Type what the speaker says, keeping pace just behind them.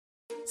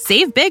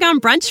Save big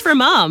on brunch for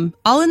mom,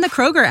 all in the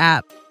Kroger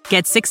app.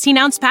 Get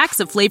 16-ounce packs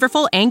of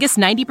flavorful Angus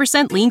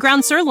 90% lean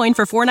ground sirloin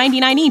for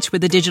 $4.99 each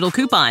with a digital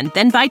coupon.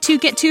 Then buy 2,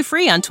 get 2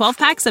 free on 12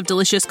 packs of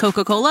delicious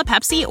Coca-Cola,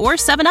 Pepsi, or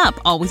 7-Up,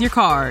 all with your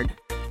card.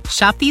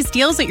 Shop these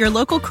deals at your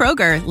local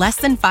Kroger, less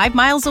than 5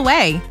 miles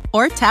away.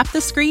 Or tap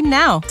the screen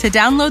now to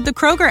download the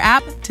Kroger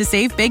app to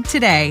save big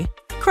today.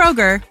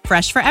 Kroger,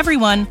 fresh for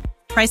everyone.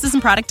 Prices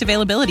and product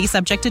availability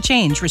subject to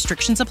change.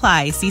 Restrictions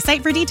apply. See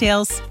site for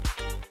details.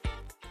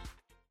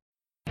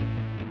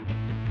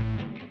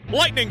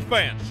 Lightning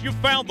fans, you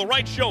found the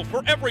right show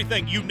for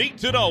everything you need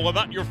to know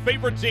about your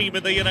favorite team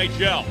in the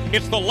NHL.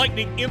 It's the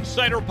Lightning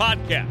Insider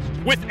Podcast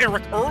with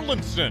Eric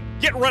Erlandson.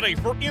 Get ready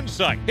for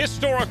insight,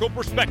 historical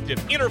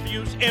perspective,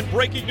 interviews, and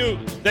breaking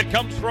news that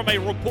comes from a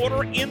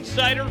reporter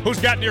insider who's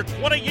got near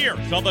 20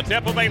 years on the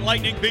Tampa Bay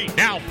Lightning beat.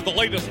 Now for the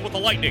latest with the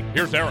Lightning,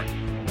 here's Eric.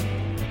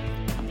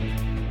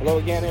 Hello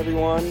again,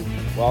 everyone.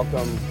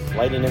 Welcome,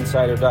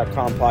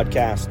 LightningInsider.com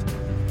podcast.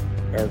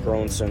 Eric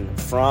Erlandson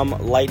from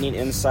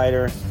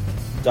LightningInsider.com.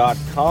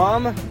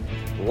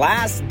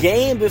 Last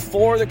game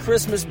before the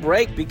Christmas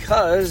break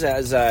because,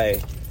 as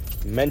I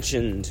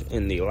mentioned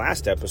in the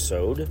last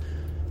episode,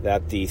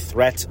 that the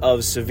threat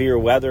of severe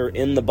weather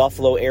in the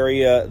Buffalo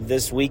area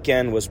this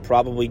weekend was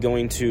probably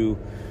going to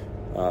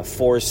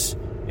force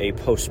a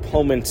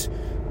postponement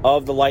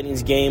of the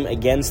Lightning's game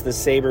against the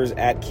Sabres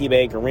at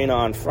KeyBank Arena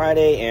on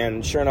Friday,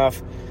 and sure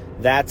enough,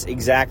 that's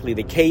exactly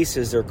the case,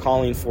 as they're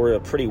calling for a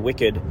pretty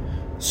wicked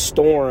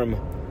storm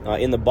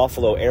in the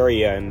Buffalo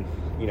area. And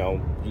you know,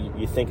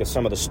 you think of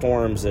some of the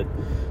storms that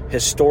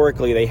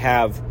historically they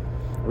have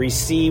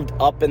received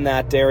up in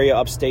that area,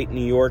 upstate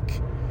New York,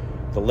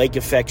 the lake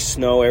effect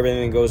snow,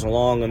 everything that goes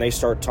along, and they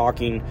start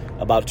talking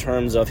about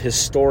terms of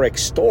historic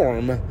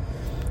storm,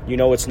 you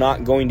know it's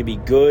not going to be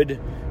good.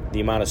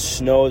 The amount of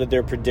snow that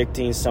they're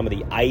predicting, some of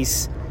the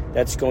ice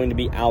that's going to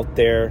be out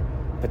there,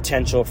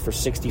 potential for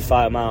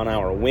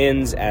 65-mile-an-hour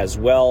winds as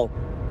well.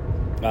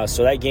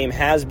 So that game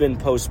has been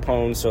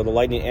postponed, so the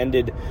Lightning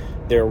ended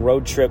their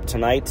road trip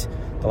tonight.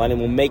 The Lightning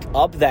will make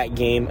up that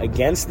game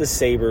against the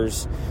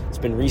Sabres. It's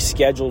been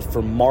rescheduled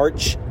for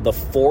March the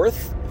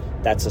 4th.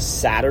 That's a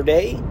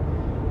Saturday.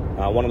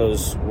 One of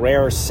those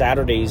rare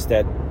Saturdays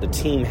that the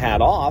team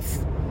had off,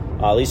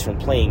 at least from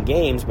playing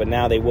games, but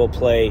now they will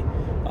play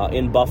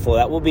in Buffalo.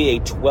 That will be a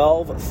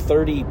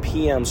 12:30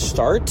 p.m.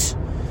 start.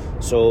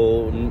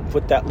 So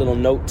put that little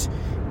note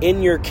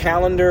in your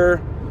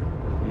calendar.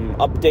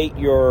 Update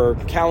your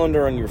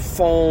calendar on your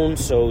phone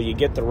so you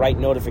get the right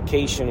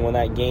notification when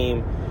that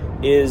game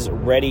is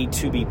ready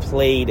to be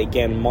played.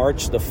 Again,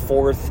 March the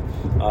 4th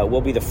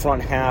will be the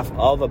front half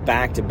of a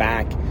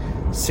back-to-back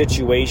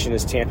situation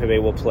as Tampa Bay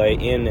will play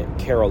in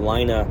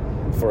Carolina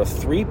for a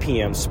 3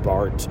 p.m.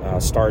 start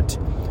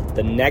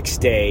the next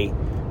day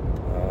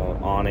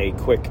on a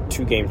quick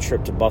 2-game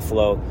trip to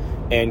Buffalo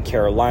and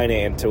Carolina.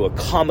 And to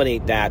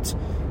accommodate that,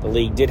 the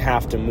league did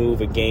have to move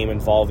a game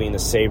involving the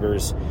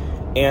Sabres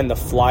and the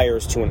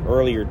Flyers to an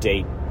earlier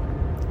date.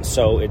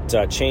 So it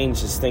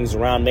changes things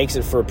around, makes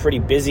it for a pretty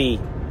busy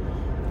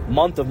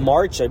month of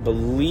March, I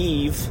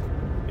believe.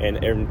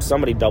 And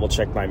somebody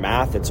double-check my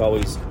math. It's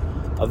always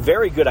a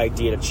very good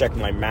idea to check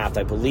my math.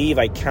 I believe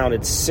I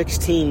counted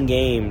 16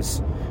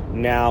 games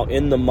now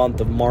in the month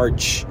of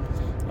March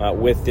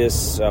with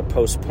this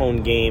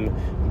postponed game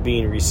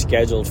being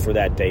rescheduled for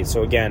that date.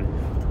 So again,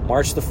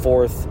 March the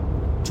 4th,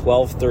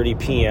 12:30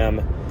 p.m.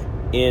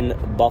 in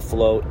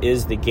Buffalo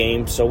is the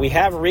game. So we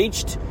have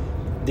reached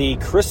the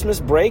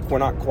Christmas break. We're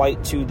not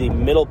quite to the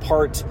middle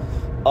part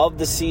of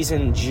the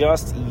season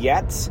just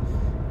yet.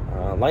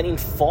 Lightning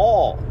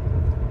fall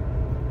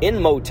in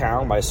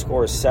Motown by a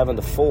score of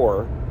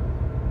 7-4.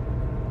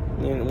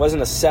 I mean, it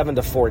wasn't a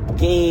 7-4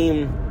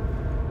 game.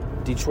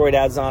 Detroit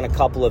adds on a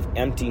couple of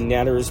empty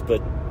netters,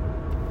 but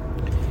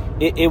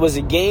it was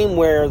a game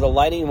where the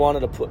Lightning wanted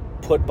to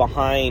put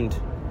behind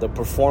the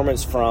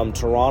performance from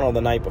Toronto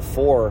the night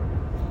before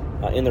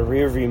in the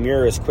rearview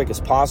mirror as quick as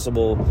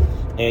possible,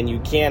 and you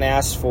can't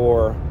ask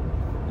for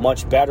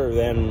much better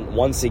than,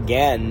 once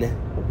again,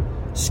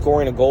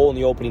 scoring a goal in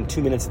the opening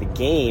 2 minutes of the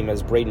game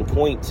as Brayden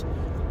Point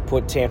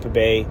put Tampa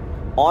Bay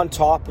on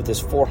top with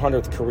his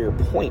 400th career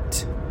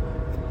point.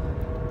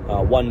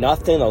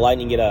 1-0. The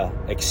Lightning get a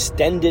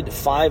extended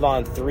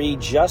 5-on-3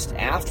 just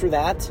after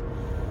that.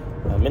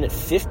 Minute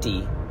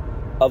 50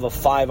 of a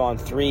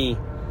 5-on-3,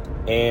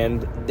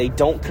 and they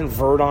don't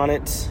convert on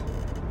it.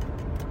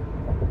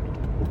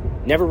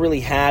 Never really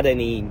had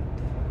any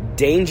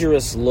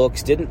dangerous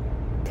looks.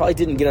 Probably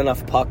didn't get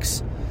enough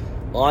pucks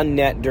on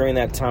net during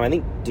that time. I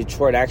think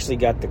Detroit actually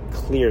got the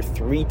clear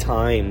 3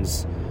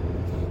 times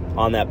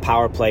on that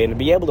power play. And to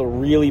be able to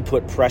really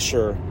put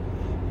pressure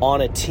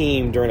on a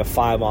team during a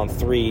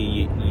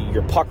 5-on-3,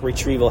 your puck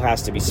retrieval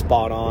has to be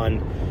spot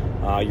on.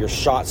 Your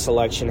shot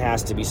selection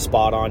has to be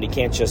spot on. You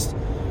can't just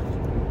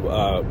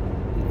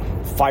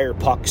fire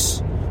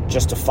pucks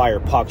just to fire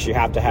pucks. You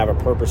have to have a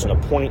purpose and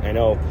a point. I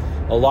know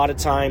a lot of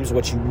times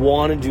what you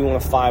want to do on a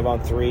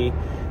 5-on-3,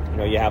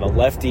 you have a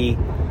lefty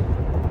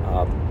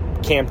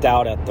camped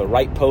out at the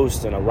right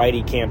post and a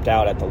righty camped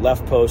out at the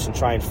left post and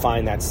try and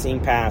find that seam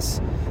pass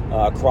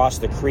across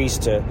the crease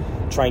to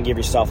try and give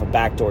yourself a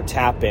backdoor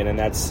tap in. And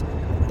that's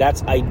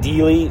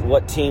ideally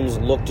what teams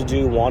look to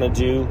do, want to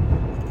do,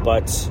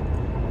 but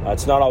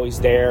it's not always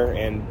there.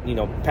 And,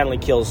 penalty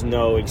kills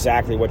know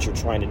exactly what you're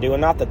trying to do.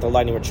 And not that the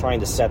Lightning were trying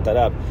to set that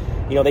up.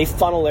 They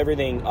funnel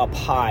everything up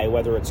high,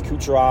 whether it's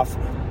Kucherov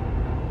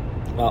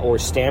or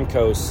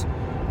Stamkos,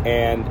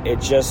 and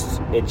it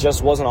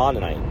just wasn't on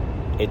tonight.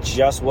 It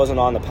just wasn't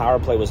on. The power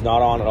play was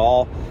not on at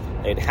all.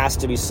 It has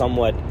to be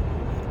somewhat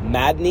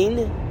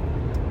maddening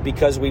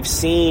because we've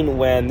seen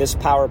when this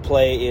power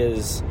play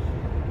is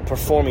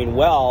performing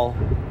well,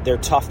 they're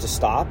tough to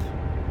stop.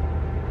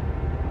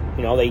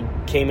 They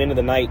came into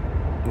the night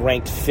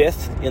ranked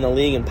 5th in the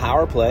league in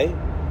power play,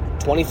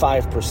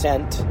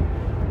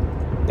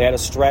 25%. They had a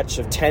stretch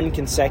of 10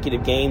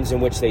 consecutive games in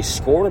which they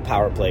scored a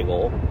power play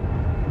goal.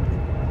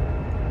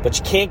 But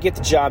you can't get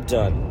the job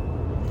done.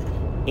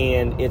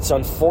 And it's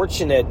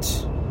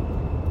unfortunate.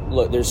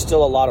 Look, there's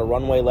still a lot of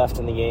runway left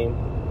in the game.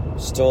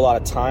 Still a lot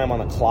of time on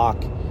the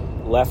clock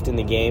left in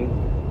the game.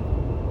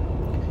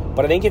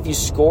 But I think if you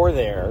score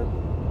there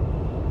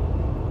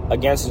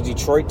against a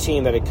Detroit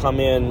team that had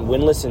come in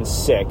winless in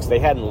 6, they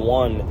hadn't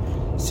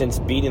won since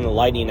beating the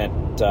Lightning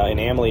in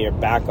Amalie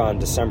back on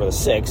December the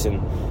 6th.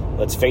 And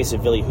let's face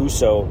it, Ville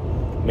Husso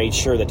made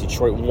sure that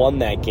Detroit won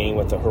that game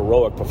with a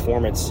heroic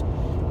performance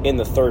in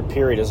the third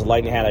period as the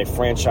Lightning had a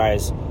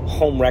franchise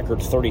home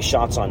record 30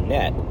 shots on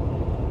net.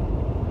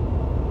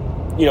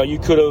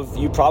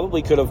 You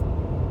probably could have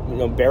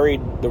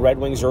buried the Red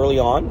Wings early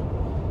on,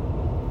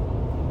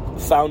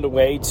 found a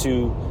way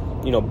to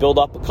build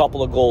up a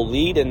couple of goal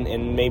lead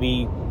and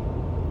maybe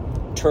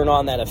turn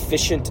on that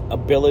efficient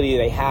ability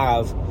they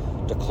have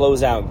to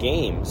close out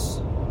games.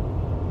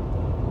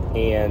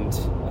 And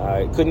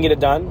couldn't get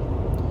it done.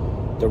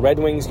 The Red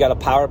Wings got a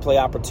power play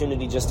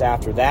opportunity just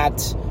after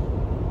that.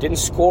 Didn't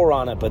score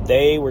on it, but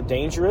they were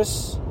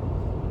dangerous.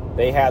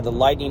 They had the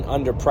Lightning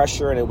under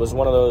pressure, and it was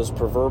one of those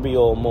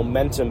proverbial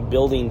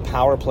momentum-building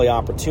power play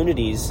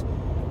opportunities.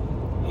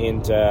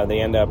 And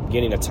they end up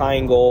getting a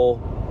tying goal.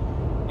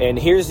 And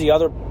here's the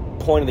other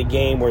point of the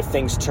game where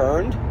things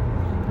turned.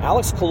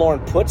 Alex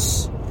Killorn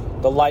puts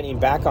the Lightning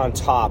back on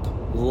top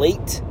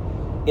late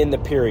in the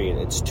period.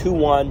 It's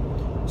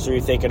 2-1, so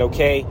you're thinking,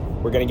 okay,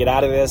 we're going to get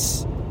out of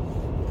this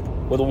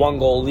with a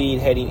 1-goal lead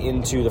heading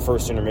into the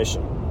first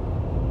intermission.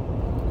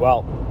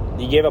 Well,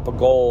 you gave up a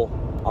goal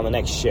on the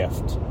next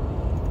shift.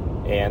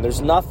 And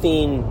there's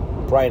nothing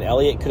Brian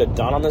Elliott could have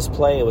done on this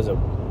play. It was a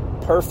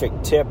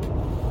perfect tip,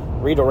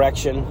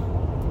 redirection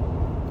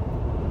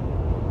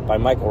by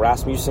Michael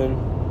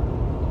Rasmussen.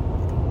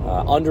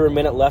 Under a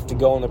minute left to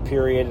go in the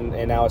period,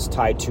 and now it's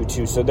tied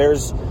 2-2. So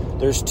there's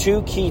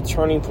two key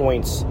turning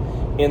points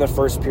in the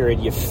first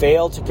period. You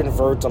fail to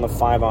convert on the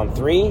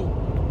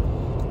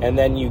 5-on-3, and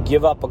then you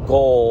give up a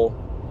goal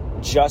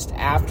just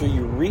after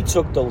you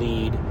retook the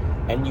lead,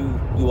 and you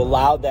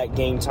allowed that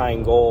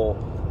game-tying goal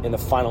in the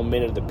final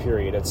minute of the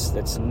period.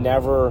 It's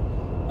never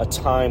a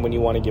time when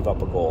you want to give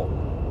up a goal.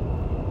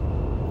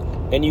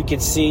 And you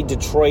could see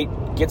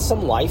Detroit get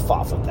some life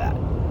off of that.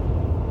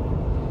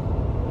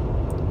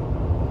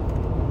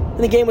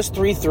 And the game was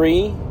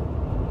 3-3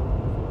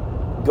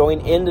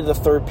 going into the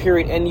third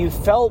period, and you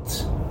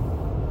felt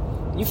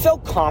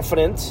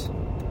confident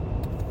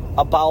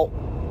about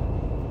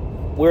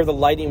where the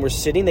Lightning were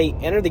sitting. They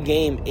entered the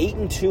game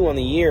 8-2 on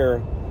the year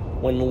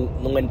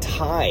when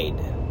tied.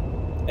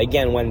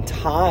 Again, when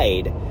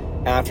tied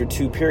after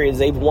 2 periods,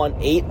 they've won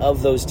 8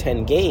 of those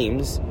 10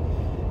 games,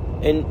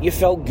 and you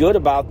felt good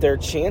about their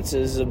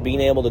chances of being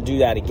able to do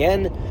that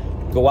again,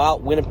 go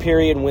out, win a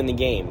period, win the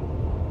game.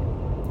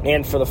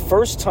 And for the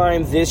first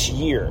time this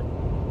year,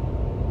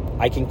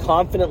 I can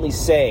confidently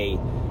say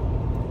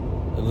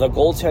the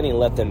goaltending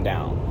let them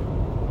down.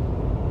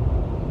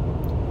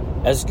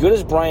 As good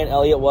as Brian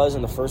Elliott was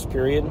in the first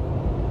period,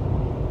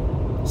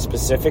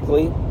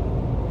 specifically,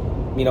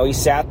 he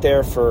sat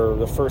there for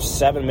the first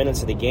 7 minutes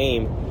of the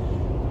game.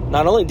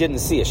 Not only didn't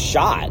see a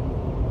shot,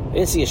 they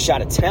didn't see a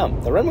shot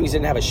attempt. The Red Wings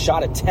didn't have a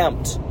shot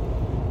attempt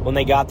when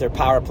they got their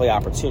power play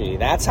opportunity.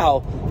 That's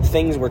how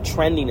things were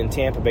trending in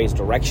Tampa Bay's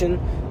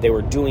direction. They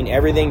were doing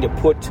everything to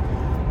put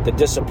the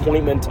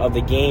disappointment of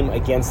the game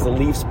against the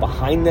Leafs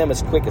behind them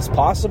as quick as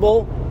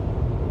possible.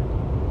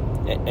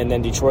 And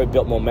then Detroit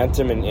built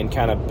momentum and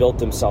kind of built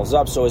themselves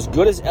up. So as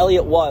good as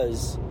Elliott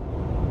was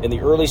in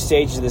the early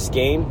stages of this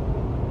game,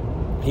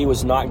 he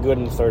was not good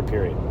in the third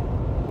period.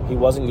 He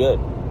wasn't good.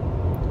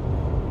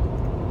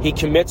 He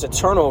commits a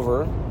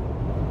turnover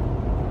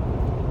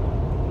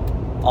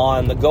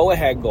on the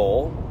go-ahead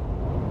goal.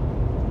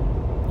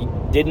 He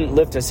didn't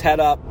lift his head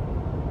up.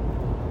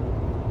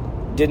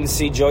 Didn't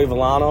see Joey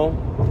Veleno.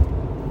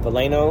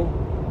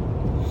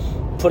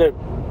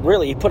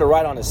 He put it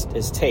right on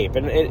his tape.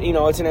 And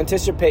it's an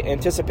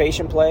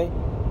anticipation play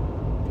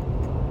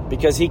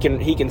because he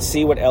can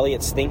see what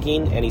Elliott's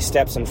thinking, and he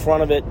steps in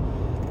front of it,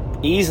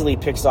 easily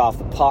picks off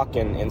the puck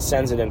and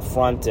sends it in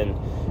front, and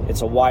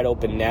it's a wide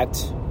open net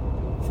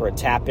for a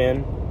tap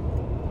in.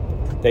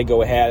 They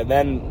go ahead,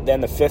 and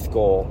then the fifth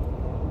goal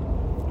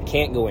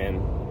can't go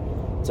in.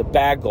 It's a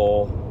bad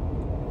goal.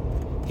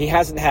 He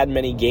hasn't had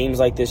many games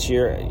like this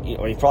year,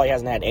 or he probably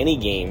hasn't had any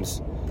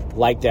games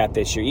like that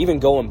this year. Even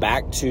going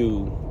back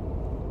to,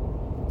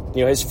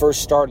 his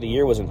first start of the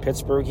year was in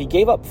Pittsburgh. He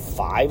gave up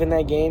 5 in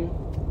that game,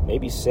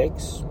 maybe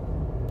 6.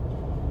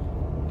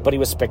 But he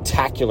was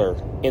spectacular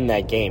in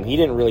that game. He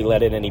didn't really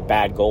let in any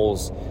bad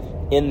goals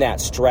in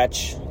that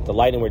stretch. The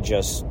Lightning were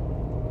just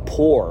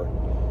poor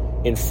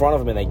in front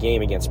of him in that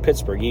game against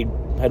Pittsburgh. He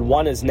had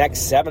won his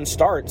next 7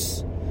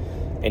 starts,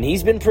 and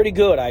he's been pretty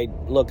good. I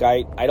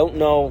don't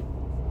know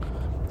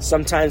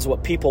sometimes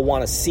what people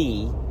want to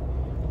see,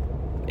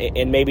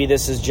 and maybe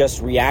this is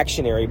just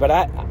reactionary, but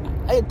I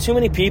had too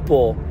many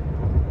people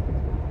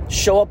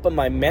show up in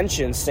my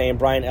mentions saying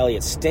Brian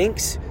Elliott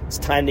stinks. It's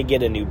time to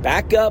get a new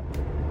backup.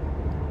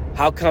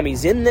 How come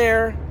he's in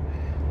there?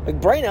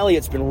 Brian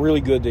Elliott's been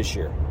really good this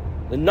year.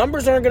 The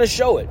numbers aren't going to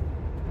show it.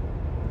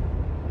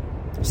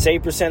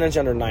 Save percentage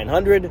under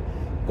 900.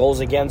 Goals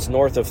against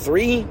north of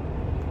 3.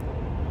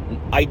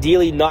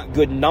 Ideally not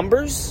good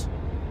numbers,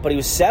 but he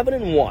was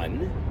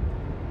 7-1.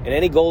 And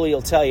any goalie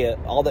will tell you,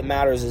 all that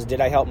matters is, did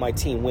I help my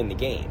team win the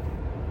game?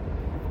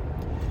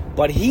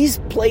 But he's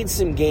played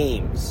some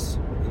games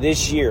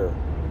this year.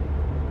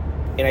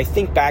 And I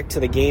think back to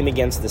the game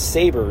against the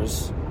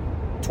Sabres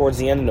towards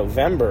the end of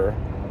November,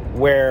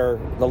 where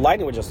the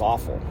Lightning were just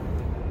awful.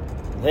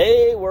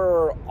 They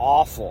were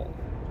awful.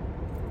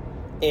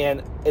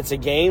 And it's a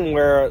game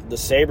where the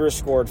Sabres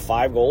scored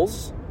 5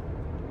 goals,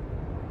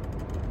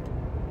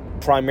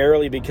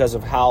 primarily because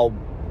of how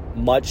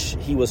much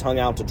he was hung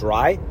out to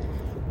dry.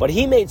 But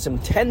he made some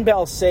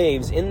 10-bell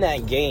saves in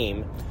that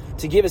game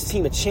to give his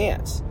team a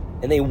chance.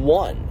 And they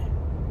won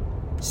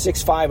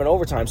 6-5 in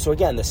overtime. So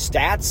again, the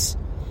stats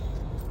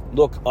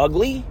look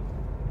ugly,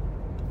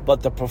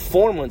 but the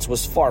performance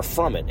was far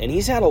from it. And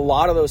he's had a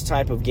lot of those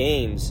type of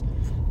games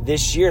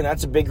this year, and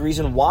that's a big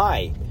reason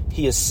why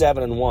he is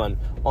 7-1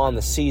 on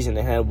the season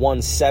and had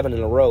won 7 in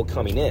a row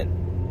coming in.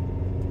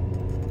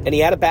 And he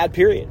had a bad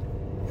period.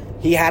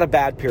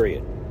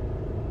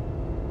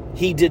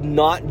 He did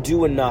not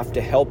do enough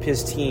to help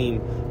his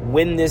team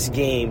win this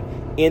game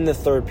in the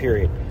third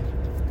period.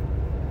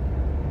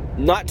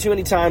 Not too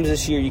many times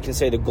this year you can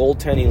say the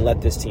goaltending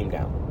let this team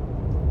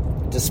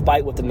down,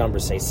 despite what the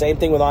numbers say. Same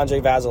thing with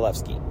Andrei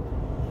Vasilevskiy.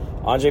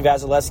 Andrei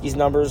Vasilevsky's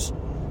numbers,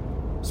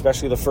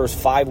 especially the first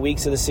 5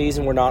 weeks of the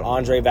season, were not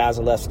Andrei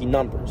Vasilevskiy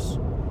numbers.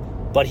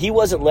 But he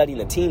wasn't letting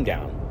the team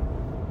down.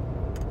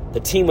 The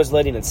team was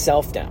letting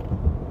itself down.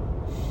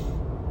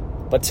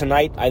 But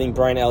tonight, I think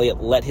Brian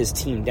Elliott let his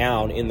team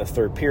down in the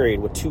third period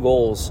with 2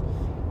 goals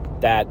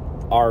that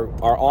are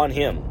on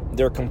him.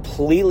 They're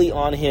completely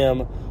on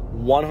him,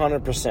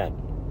 100%.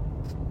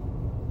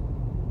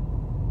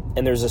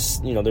 And there's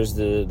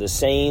the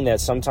saying that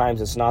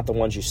sometimes it's not the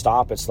ones you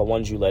stop, it's the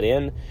ones you let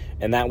in,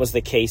 and that was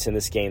the case in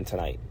this game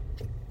tonight.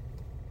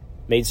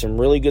 Made some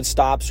really good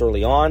stops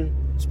early on,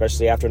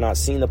 especially after not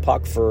seeing the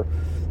puck for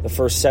the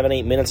first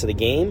 7-8 minutes of the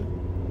game.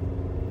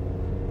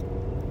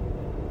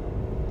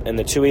 And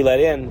the 2 he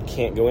let in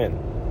can't go in.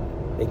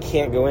 They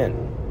can't go in.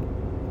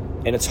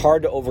 And it's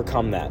hard to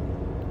overcome that.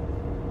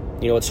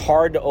 It's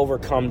hard to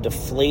overcome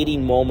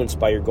deflating moments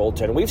by your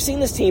goaltender. We've seen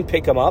this team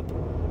pick them up,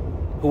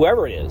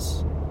 whoever it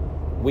is.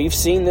 We've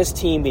seen this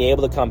team be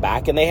able to come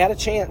back, and they had a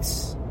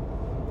chance.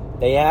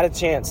 Nikita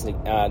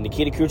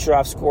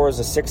Kucherov scores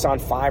a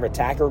 6-on-5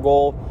 attacker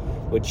goal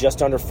with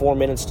just under 4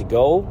 minutes to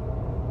go.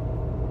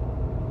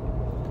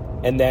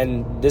 And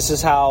then this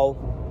is how,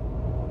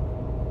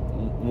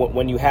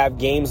 when you have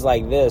games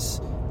like this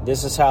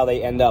is how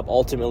they end up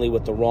ultimately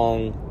with the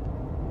wrong,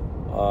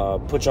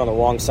 put you on the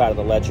wrong side of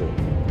the ledger.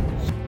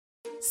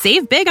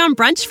 Save big on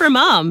brunch for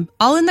mom,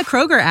 all in the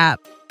Kroger app.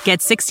 Get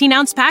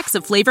 16-ounce packs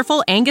of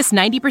flavorful Angus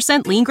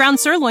 90% lean ground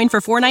sirloin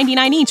for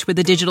 $4.99 each with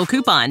a digital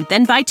coupon.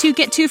 Then buy 2,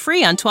 get 2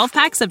 free on 12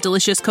 packs of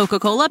delicious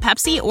Coca-Cola,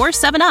 Pepsi, or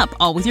 7-Up,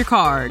 all with your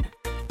card.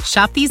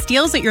 Shop these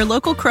deals at your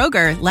local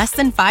Kroger, less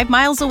than 5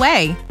 miles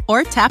away.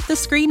 Or tap the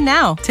screen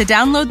now to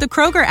download the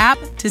Kroger app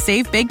to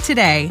save big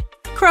today.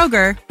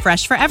 Kroger,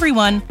 fresh for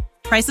everyone.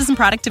 Prices and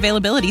product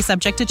availability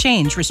subject to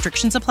change.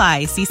 Restrictions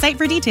apply. See site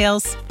for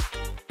details.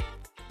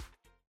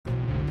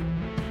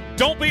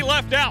 Don't be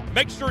left out.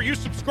 Make sure you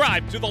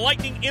subscribe to the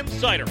Lightning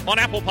Insider on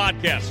Apple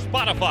Podcasts,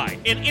 Spotify,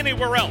 and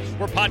anywhere else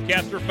where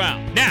podcasts are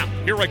found. Now,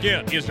 here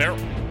again is Eric.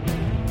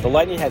 The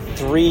Lightning had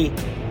 3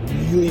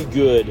 really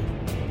good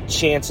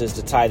chances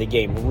to tie the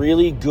game.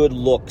 Really good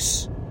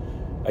looks.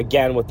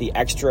 Again, with the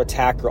extra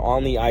attacker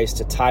on the ice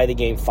to tie the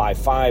game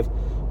 5-5.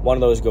 One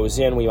of those goes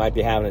in. We might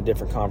be having a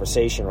different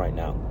conversation right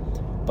now.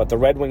 But the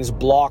Red Wings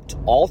blocked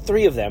all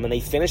 3 of them, and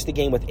they finished the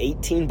game with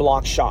 18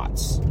 blocked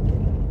shots.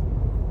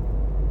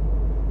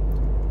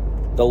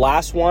 The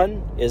last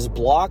one is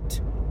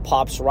blocked,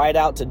 pops right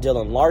out to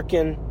Dylan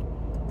Larkin.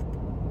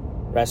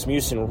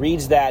 Rasmussen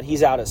reads that.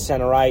 He's out at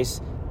center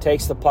ice,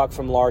 takes the puck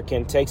from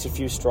Larkin, takes a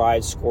few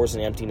strides, scores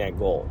an empty net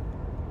goal.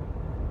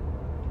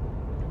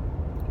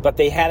 But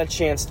they had a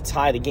chance to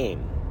tie the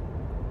game.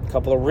 A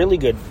couple of really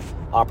good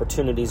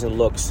opportunities and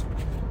looks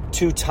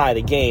to tie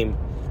the game,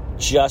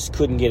 just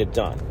couldn't get it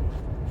done.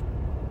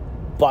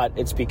 But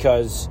it's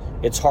because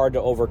it's hard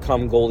to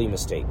overcome goalie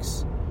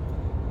mistakes.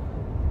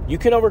 You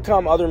can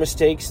overcome other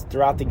mistakes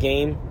throughout the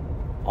game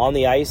on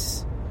the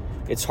ice.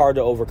 It's hard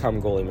to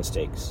overcome goalie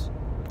mistakes.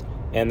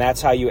 And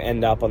that's how you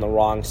end up on the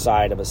wrong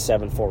side of a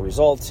 7-4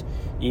 result,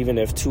 even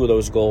if 2 of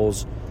those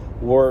goals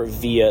were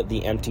via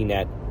the empty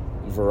net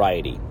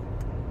variety.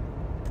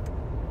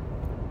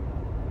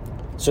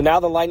 So now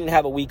the Lightning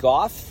have a week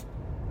off.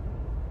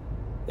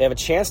 They have a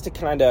chance to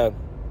kind of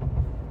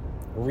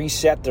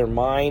reset their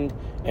mind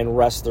and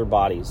rest their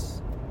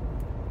bodies.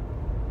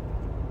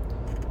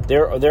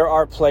 There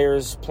are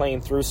players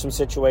playing through some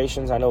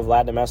situations. I know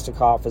Vlad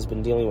Namestnikov has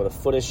been dealing with a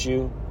foot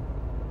issue.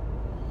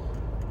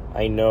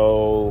 I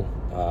know,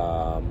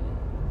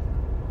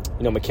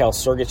 Mikhail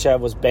Sergachev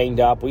was banged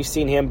up. We've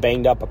seen him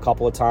banged up a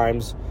couple of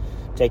times,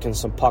 taking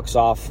some pucks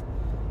off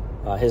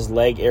his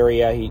leg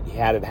area. He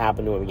had it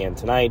happen to him again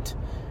tonight.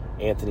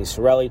 Anthony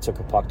Cirelli took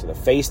a puck to the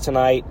face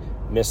tonight,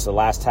 missed the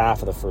last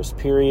half of the first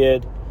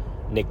period.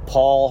 Nick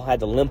Paul had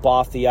to limp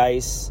off the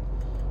ice.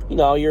 You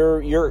know,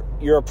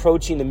 you're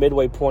approaching the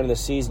midway point of the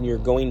season. You're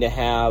going to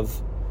have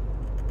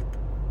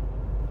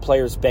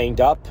players banged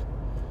up.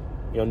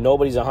 You know,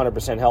 nobody's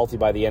 100% healthy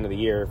by the end of the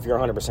year. If you're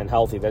 100%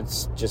 healthy, that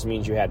just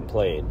means you hadn't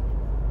played.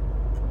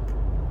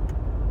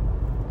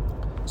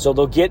 So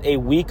they'll get a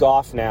week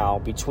off now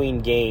between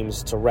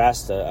games to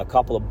rest, a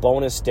couple of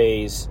bonus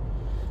days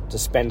to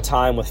spend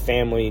time with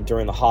family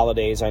during the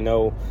holidays. I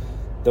know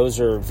those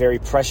are very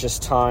precious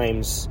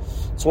times.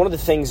 It's one of the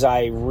things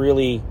I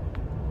really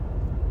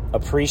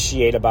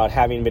appreciate about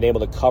having been able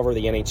to cover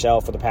the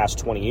NHL for the past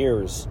 20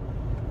 years.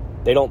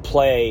 They don't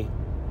play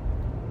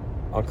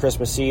on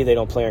Christmas Eve. They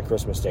don't play on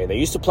Christmas Day. They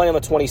used to play on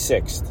the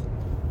 26th.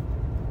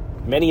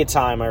 Many a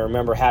time I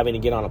remember having to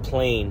get on a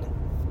plane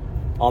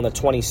on the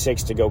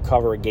 26th to go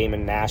cover a game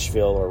in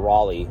Nashville or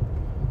Raleigh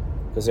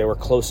because they were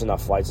close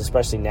enough flights,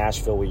 especially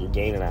Nashville where you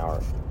gain an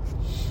hour.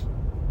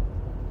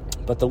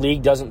 But the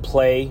league doesn't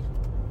play.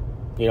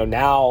 You know,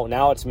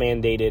 now it's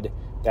mandated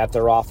that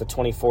they're off the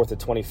 24th, the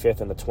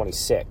 25th, and the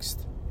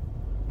 26th.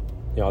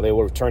 You know, they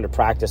will return to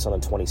practice on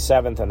the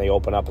 27th, and they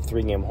open up a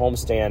 3-game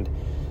homestand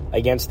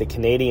against the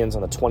Canadiens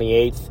on the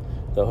 28th.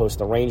 They'll host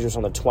the Rangers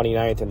on the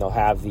 29th, and they'll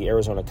have the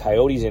Arizona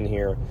Coyotes in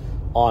here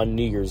on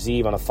New Year's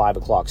Eve on a 5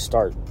 o'clock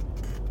start.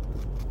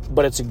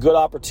 But it's a good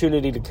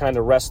opportunity to kind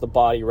of rest the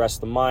body,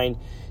 rest the mind.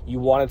 You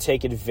want to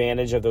take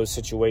advantage of those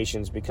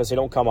situations because they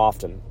don't come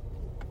often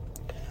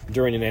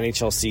during an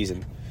NHL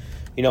season.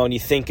 You know, and you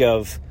think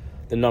of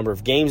the number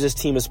of games this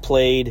team has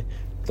played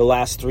the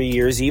last 3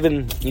 years,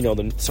 even, you know,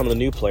 some of the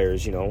new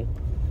players, you know.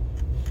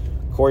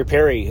 Corey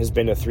Perry has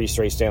been to 3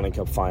 straight Stanley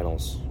Cup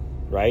finals,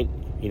 right?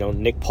 You know,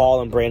 Nick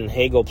Paul and Brandon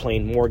Hagel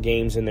playing more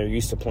games than they're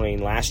used to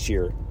playing last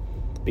year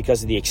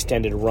because of the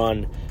extended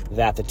run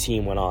that the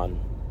team went on.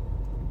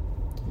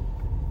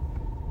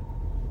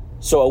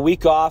 So a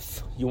week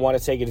off, you want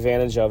to take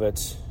advantage of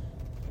it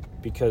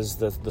because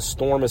the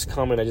storm is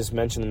coming. I just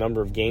mentioned the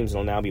number of games that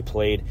will now be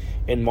played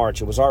in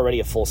March. It was already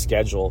a full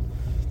schedule.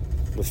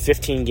 With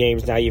 15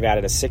 games, now you've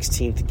added a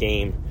 16th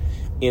game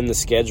in the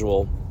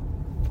schedule.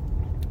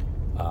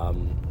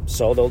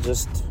 So they'll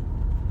just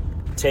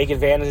take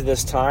advantage of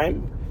this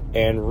time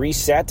and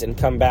reset and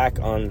come back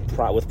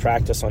with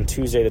practice on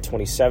Tuesday the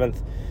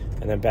 27th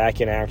and then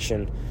back in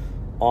action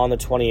on the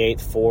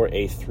 28th for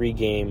a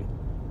 3-game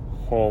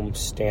home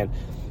stand.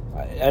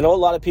 I know a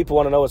lot of people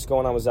want to know what's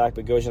going on with Zach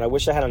Bogosian. I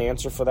wish I had an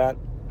answer for that.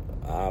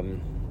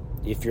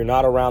 If you're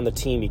not around the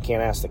team, you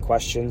can't ask the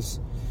questions.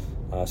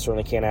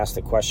 Certainly can't ask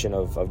the question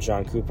of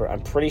John Cooper.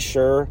 I'm pretty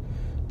sure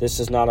this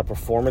is not a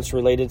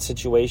performance-related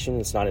situation.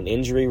 It's not an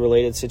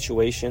injury-related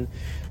situation.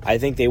 I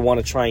think they want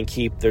to try and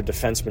keep their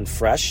defensemen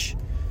fresh.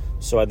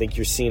 So I think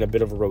you're seeing a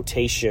bit of a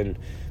rotation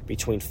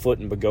between Foote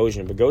and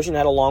Bogosian. Bogosian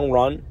had a long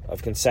run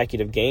of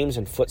consecutive games,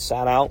 and Foote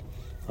sat out.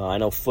 I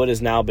know Foote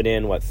has now been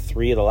in,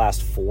 3 of the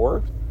last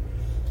 4?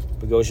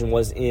 Bogosian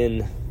was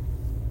in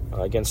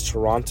against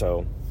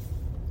Toronto.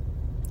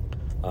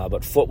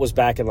 But Foote was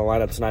back in the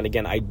lineup tonight.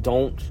 Again, I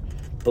don't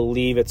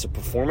believe it's a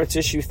performance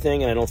issue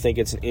thing, and I don't think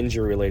it's an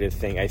injury-related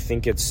thing. I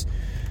think it's,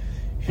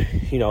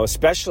 you know,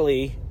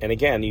 especially, and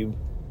again,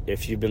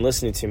 if you've been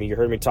listening to me, you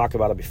heard me talk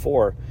about it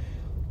before.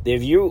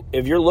 If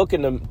you're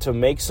looking to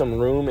make some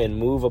room and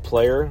move a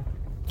player,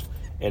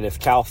 and if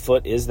Cal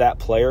Foote is that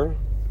player,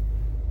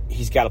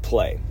 he's got to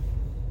play.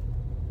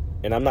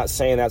 And I'm not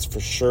saying that's for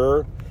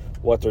sure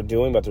what they're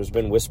doing, but there's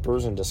been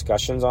whispers and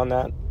discussions on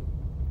that,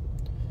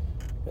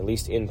 at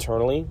least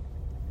internally,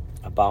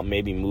 about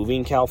maybe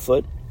moving Cal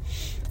Foote.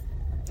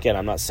 Again,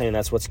 I'm not saying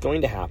that's what's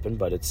going to happen,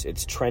 but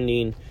it's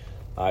trending.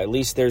 At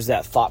least there's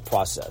that thought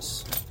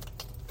process.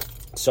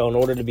 So in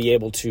order to be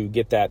able to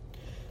get that,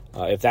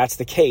 if that's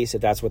the case,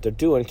 if that's what they're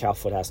doing, Cal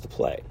Foote has to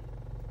play.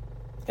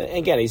 And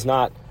again, he's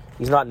not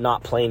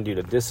playing due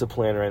to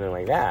discipline or anything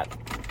like that,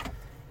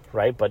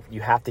 right? But you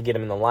have to get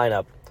him in the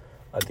lineup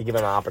to give him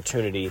an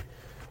opportunity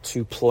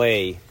to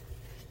play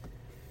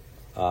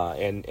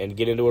and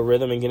get into a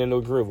rhythm and get into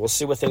a groove. We'll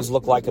see what things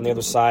look like on the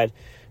other side.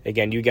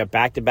 Again, you got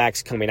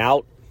back-to-backs coming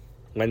out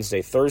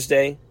Wednesday,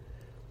 Thursday,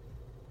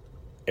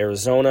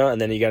 Arizona,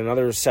 and then you got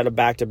another set of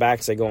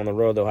back-to-backs. They go on the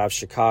road. They'll have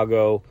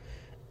Chicago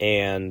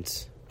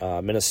and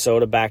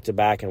Minnesota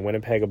back-to-back, and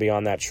Winnipeg will be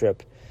on that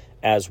trip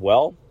as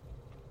well.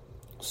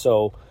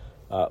 So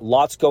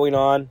lots going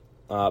on.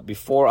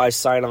 Before I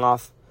sign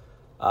off,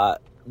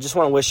 just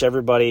want to wish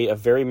everybody a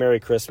very Merry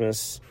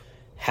Christmas,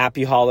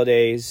 Happy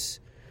Holidays,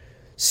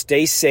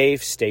 stay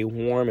safe, stay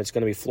warm. It's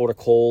going to be Florida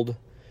cold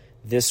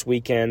this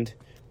weekend.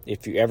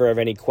 If you ever have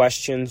any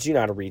questions, you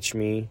know how to reach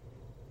me.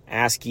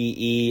 Ask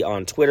EE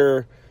on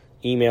Twitter.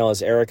 Email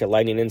is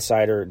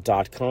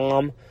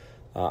eric@lightninginsider.com.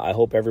 I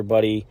hope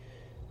everybody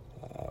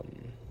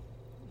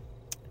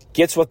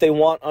gets what they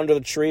want under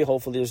the tree.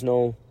 Hopefully there's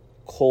no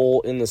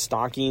coal in the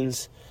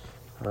stockings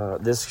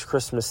this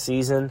Christmas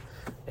season.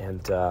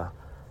 And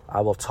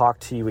I will talk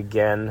to you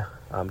again.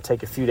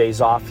 Take a few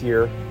days off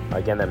here.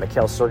 Again, that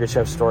Mikhail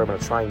Sergachev story, I'm going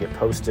to try and get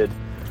posted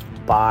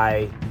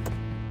by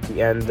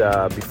the end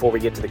before we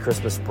get to the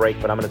Christmas break.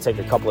 But I'm going to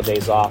take a couple of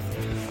days off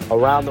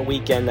around the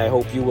weekend. I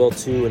hope you will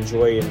too.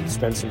 Enjoy and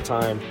spend some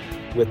time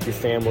with your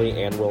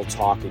family, and we'll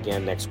talk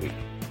again next week.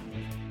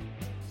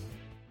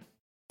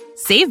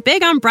 Save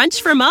big on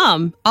brunch for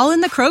mom, all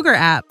in the Kroger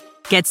app.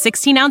 Get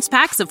 16-ounce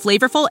packs of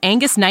flavorful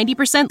Angus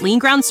 90% lean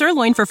ground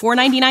sirloin for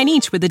 $4.99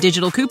 each with a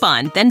digital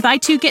coupon. Then buy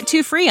 2, get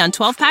 2 free on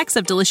 12 packs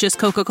of delicious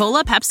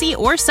Coca-Cola, Pepsi,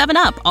 or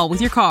 7-Up, all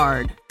with your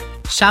card.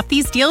 Shop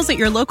these deals at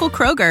your local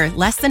Kroger,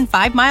 less than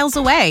 5 miles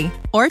away.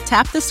 Or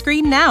tap the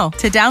screen now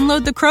to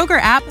download the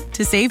Kroger app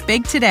to save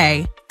big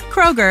today.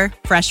 Kroger,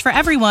 fresh for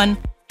everyone.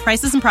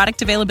 Prices and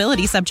product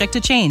availability subject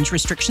to change.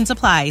 Restrictions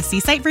apply. See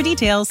site for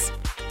details.